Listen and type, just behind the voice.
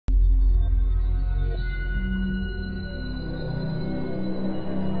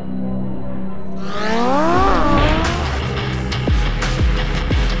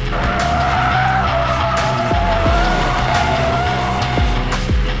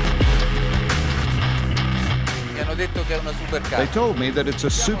che è una supercar. They told me that it's a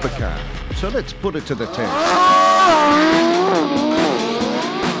supercar, so let's put it to the test.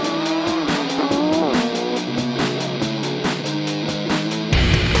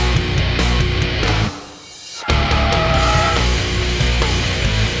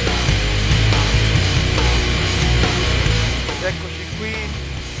 Eccoci qui.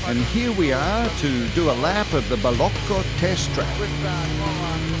 And here we are to do a lap of the Balocco test track.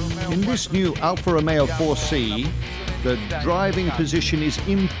 In this new Alfa Romeo 4C, the driving position is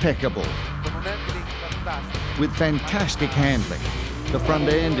impeccable, with fantastic handling. The front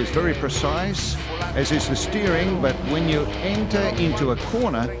end is very precise, as is the steering, but when you enter into a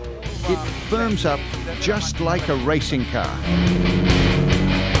corner, it firms up just like a racing car.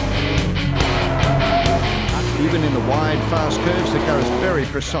 Even in the wide, fast curves, the car is very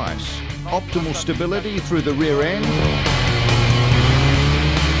precise. Optimal stability through the rear end.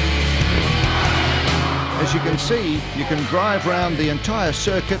 As you can see, you can drive around the entire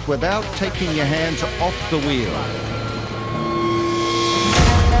circuit without taking your hands off the wheel.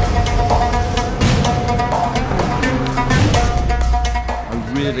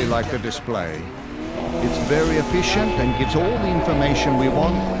 I really like the display. It's very efficient and gives all the information we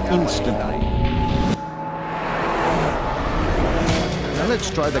want instantly. Now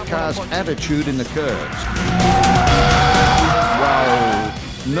let's try the car's attitude in the curves. Wow,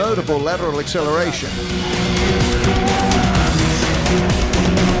 notable lateral acceleration.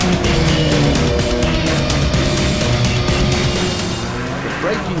 The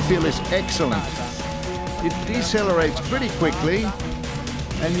braking feel is excellent. It decelerates pretty quickly,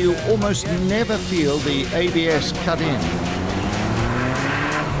 and you almost never feel the ABS cut in.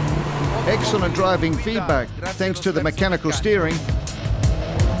 Excellent driving feedback thanks to the mechanical steering.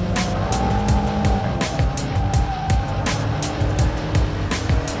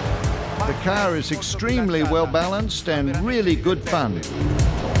 The car is extremely well balanced and really good fun.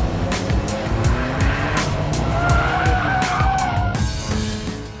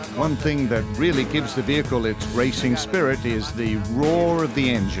 One thing that really gives the vehicle its racing spirit is the roar of the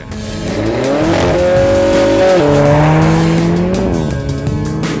engine.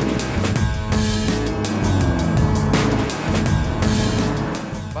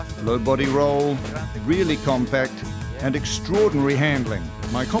 Low body roll, really compact, and extraordinary handling.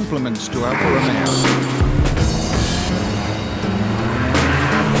 My compliments to Alfa Romeo.